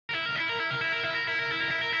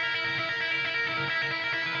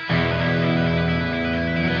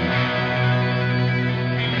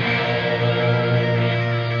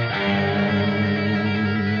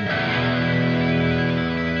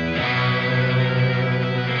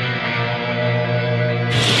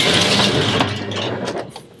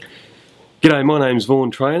G'day, my name's Vaughan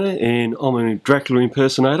Trainer and I'm a Dracula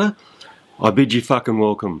impersonator. I bid you fucking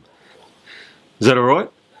welcome. Is that alright?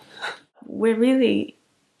 We're really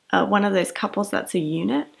one of those couples that's a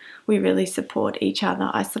unit. We really support each other.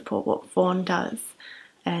 I support what Vaughan does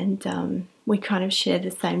and we kind of share the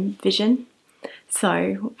same vision.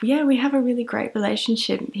 So yeah, we have a really great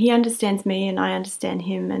relationship. He understands me and I understand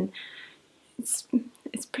him, and it's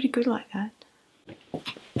pretty good like that.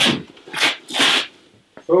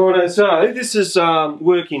 Alright, so this is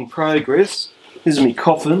work in progress. This is my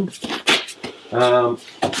coffin.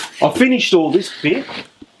 I finished all this bit,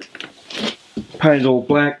 painted all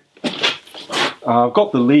black. I've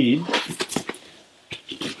got the lid.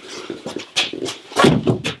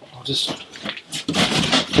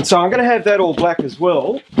 And so I'm going to have that all black as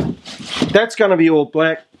well. That's going to be all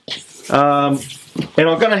black, and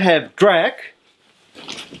I'm going to have Drack.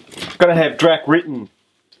 Written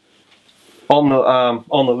on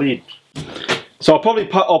the lid. So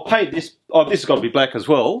I'll paint this. Oh, this has got to be black as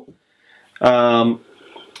well. And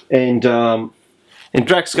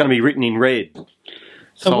Drack's going to be written in red.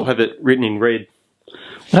 So I'll have it written in red.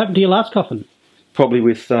 What happened to your last coffin? Probably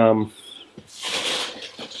with the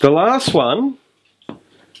last one.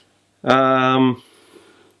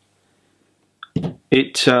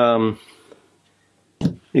 It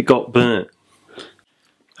got burnt.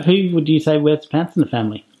 Who would you say wears pants in the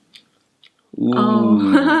family? Ooh.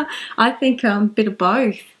 Oh, I think bit of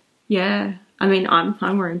both. Yeah, I mean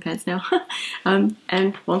I'm wearing pants now, and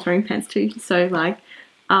Vaughan's wearing pants too. So like,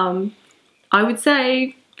 I would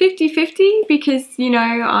say 50-50 because you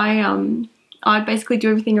know I basically do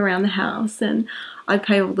everything around the house and I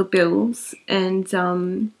pay all the bills and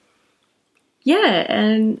yeah,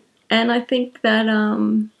 and I think that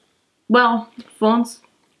well, Vaughan's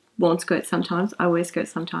worn skirts sometimes. I wear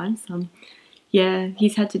skirts sometimes. Yeah,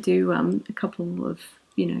 he's had to do a couple of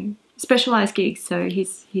specialised gigs. So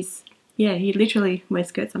he's he literally wears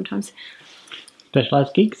skirts sometimes.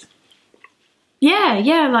 Specialised gigs?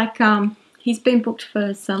 Yeah, like he's been booked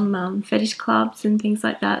for some fetish clubs and things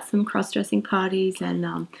like that, some cross-dressing parties,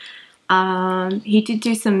 and he did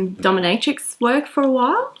do some dominatrix work for a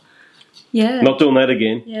while. Yeah. Not doing that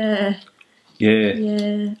again. Yeah. Yeah.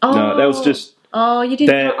 Yeah. Oh. No, that was just. Oh, you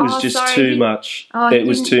didn't. That was just sorry. too much. Oh, it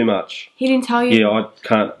was too much. He didn't tell you. Yeah, I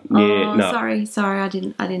can't. Yeah, oh, no. Sorry, I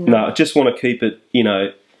didn't know. No, I just want to keep it,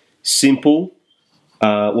 simple.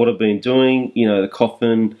 What I've been doing, the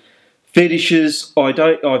coffin fetishes.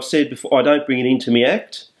 I've said before, I don't bring it into my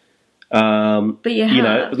act. But you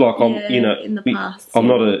have, like I'm, in the past. I'm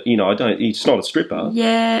not a, I don't. It's not a stripper.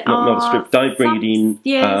 Yeah, not a stripper. Don't bring it in.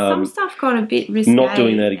 Yeah, some stuff got a bit risque. Not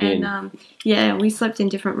doing that again. And, yeah, we slept in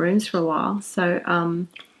different rooms for a while, so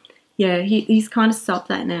yeah, he's kind of stopped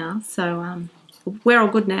that now. So we're all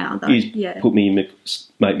good now, though. He's yeah.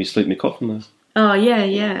 Make me sleep in my coffin though. Oh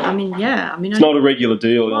yeah. I mean, it's not a regular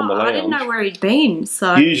deal on the lounge. I didn't know where he'd been,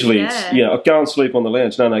 so usually it's go and sleep on the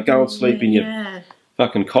lounge. No, go and sleep in your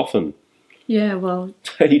fucking coffin. Yeah, well,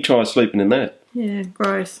 you try sleeping in that. Yeah,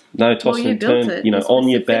 gross. No tossing and turn. On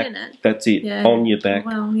your back. That's it. Yeah. On your back.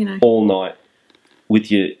 Well, all night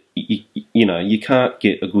with your. You can't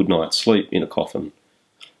get a good night's sleep in a coffin.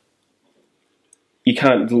 You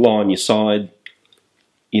can't lie on your side.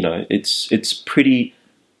 It's pretty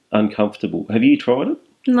uncomfortable. Have you tried it?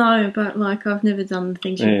 No, but like I've never done the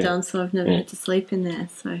things you've done, so I've never had to sleep in there.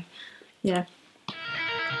 So, yeah.